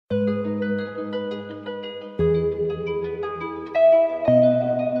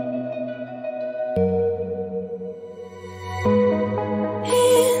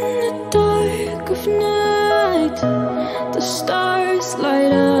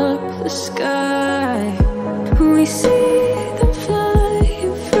sky. We see them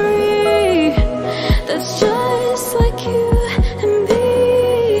flying free. That's just like you and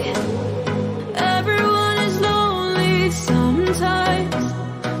me. Everyone is lonely sometimes,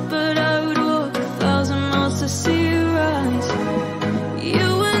 but I would walk 1,000 miles to see you rise. You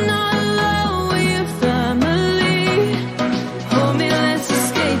are not alone, we're family. Hold me, let's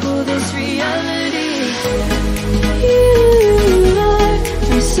escape all this reality. You are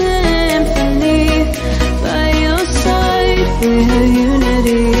my symphony. By your side, we're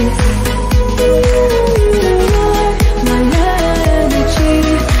unity. You are my energy,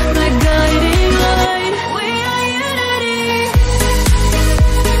 my guiding light. We are unity.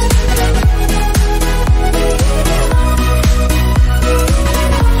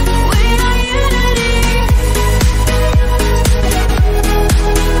 We are unity.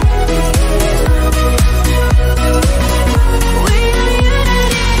 We are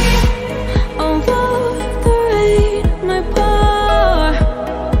unity. Although the rain might pour,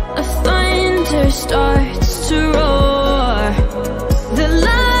 a thunder starts to roar. The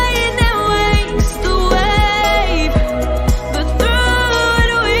lightning wakes the wave, but through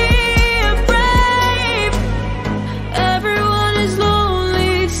it we are brave. Everyone is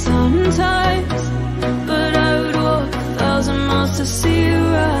lonely sometimes, but I would walk 1,000 miles to see you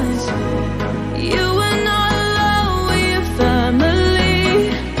rise. You are not alone, we're family.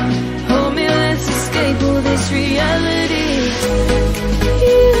 Hold me, let's escape all this reality.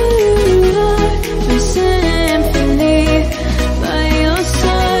 You are my symphony. By your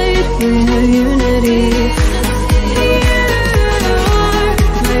side, we're unity. You are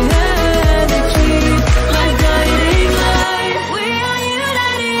my energy, my guiding light. We are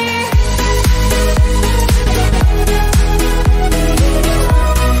unity.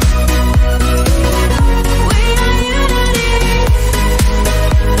 We are unity. We are unity.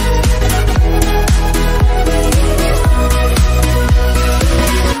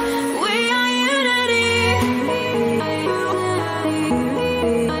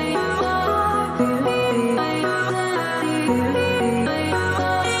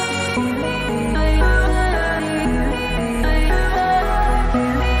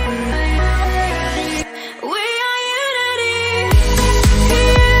 We are unity. You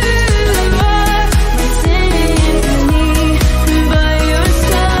are my symphony. By your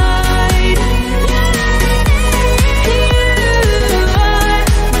side, you are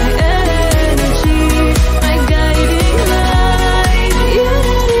my energy, my guiding light. We are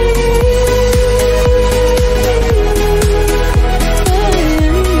unity.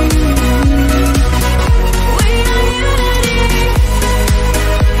 We are unity.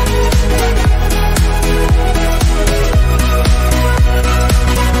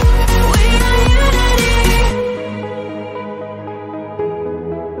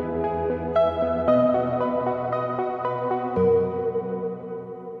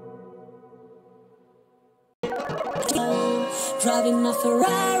 Driving a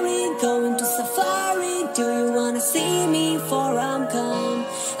Ferrari, going to safari. Do you wanna see me before I'm gone?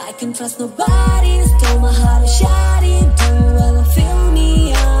 I can trust nobody, stole my heart a shoddy. Do you ever feel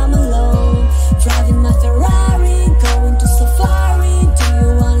me? I'm alone. Driving a Ferrari, going to safari. Do you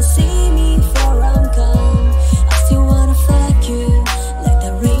wanna see me before I'm gone? I still wanna fuck you, let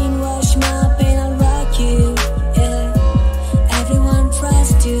the rain wash my pain, I'll rock you. Yeah, everyone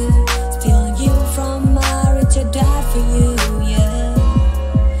trusts you, stealing you from marriage, I died for you.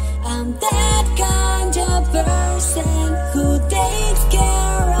 I'm that kind of person who takes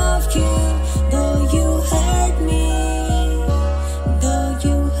care of you. Though you hurt me,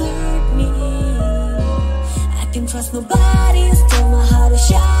 I can trust nobody, stole my heart a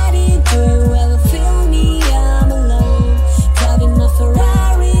shoddy. Do you ever feel me? I'm alone. Driving a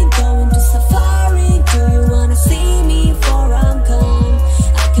Ferrari, going to safari. Do you wanna see me before I'm gone?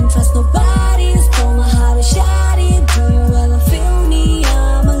 I can trust nobody, stole my heart a shoddy. Do you ever feel me?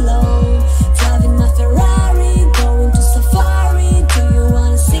 I'm alone. Driving a Ferrari, going to safari. Do you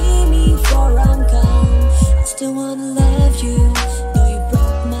wanna see me before I'm gone? I still wanna love you, though you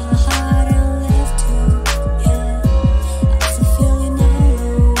broke my heart and left you. Yeah, I'm still feeling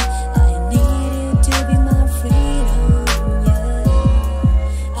alone. I need you to be my freedom.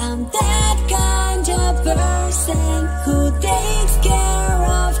 Yeah, I'm that kind of person who takes care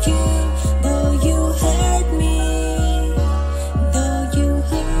of you. Though you hurt me,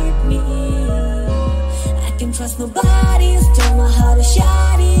 I can trust nobody, stole my heart a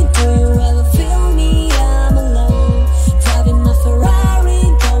shoddy. Do you ever feel me? I'm alone. Driving a Ferrari,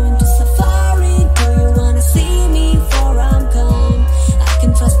 going to safari. Do you wanna see me before I'm gone? I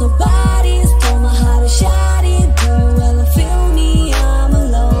can trust nobody, stole my heart a shoddy. Do you ever feel me? I'm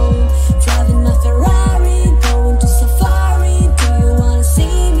alone.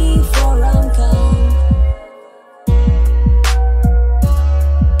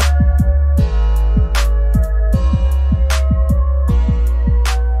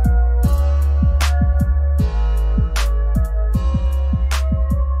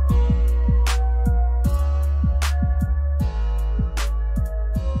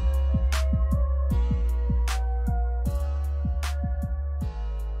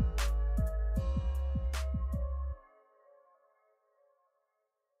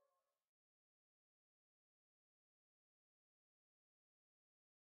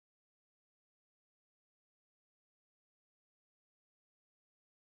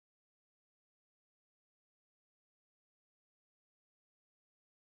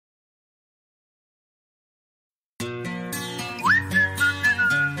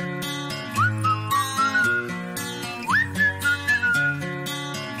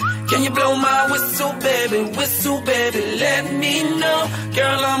 Can you blow my whistle, baby, let me know.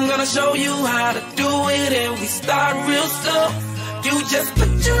 Girl, I'm gonna show you how to do it, and we start real slow. You just put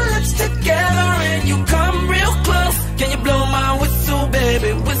your lips together and you come real close. Can you blow my whistle, baby,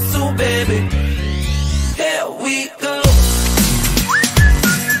 here we go.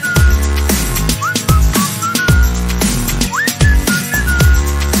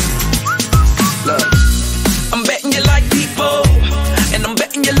 Look, I'm betting you like people, and I'm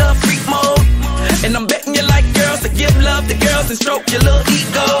betting you love freak mode, and I'm betting you like girls to give love to girls and stroke your little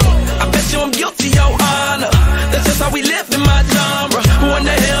ego. I bet you I'm guilty, your honor. That's just how we live in my genre. Who in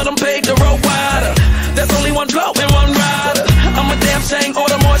the hell done paved the road wider? There's only one blow and one rider. I'm a damn shame,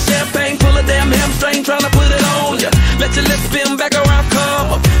 order more champagne, pull a damn hamstring, tryna put it on ya. Let your lips spin back around, come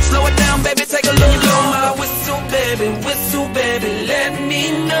up. Slow it down, baby, take a look. Blow my whistle, baby, let me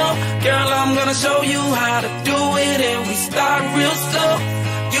know. Girl, I'm gonna show you how to do it, and we start real slow.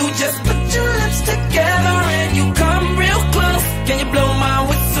 You just put your lips together and you come real close. Can you blow my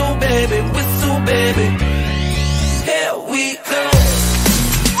whistle, baby, here we go.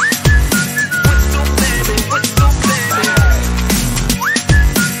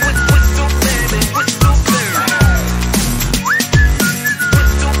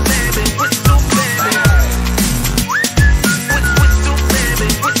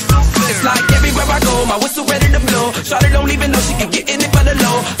 My whistle ready to blow. Shawty don't even know she can get in it for the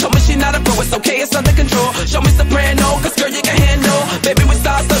low. Told me she not a pro, it's okay, it's under control. Show me soprano, cause girl you can handle. Baby with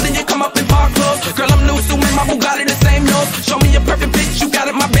stars, so then you come up in park clothes. Girl I'm new, so my Bugatti the same nose. Show me a perfect pitch, you got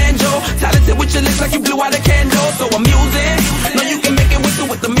it, my banjo. Talented with your lips like you blew out a candle. So I'm using, know you can make it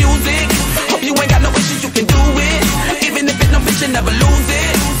whistle with the music. Hope you ain't got no issues, you can do it. Even if it's no bitch, you never lose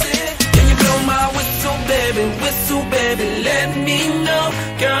it. Can you blow my whistle, baby, let me know.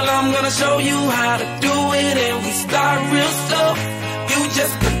 Girl, I'm gonna show you how to do it, and we start real slow. You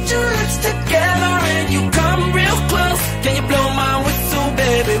just put your lips together and you come real close. Can you blow my whistle,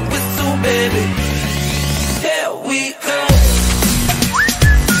 baby, here we go.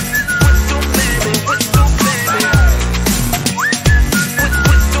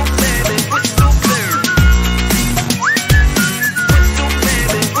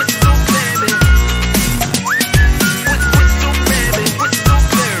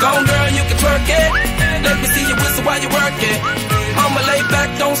 Let me see you whistle while you work it. I'ma lay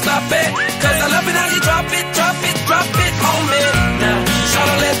back, don't stop it, cause I love it how you drop it on me.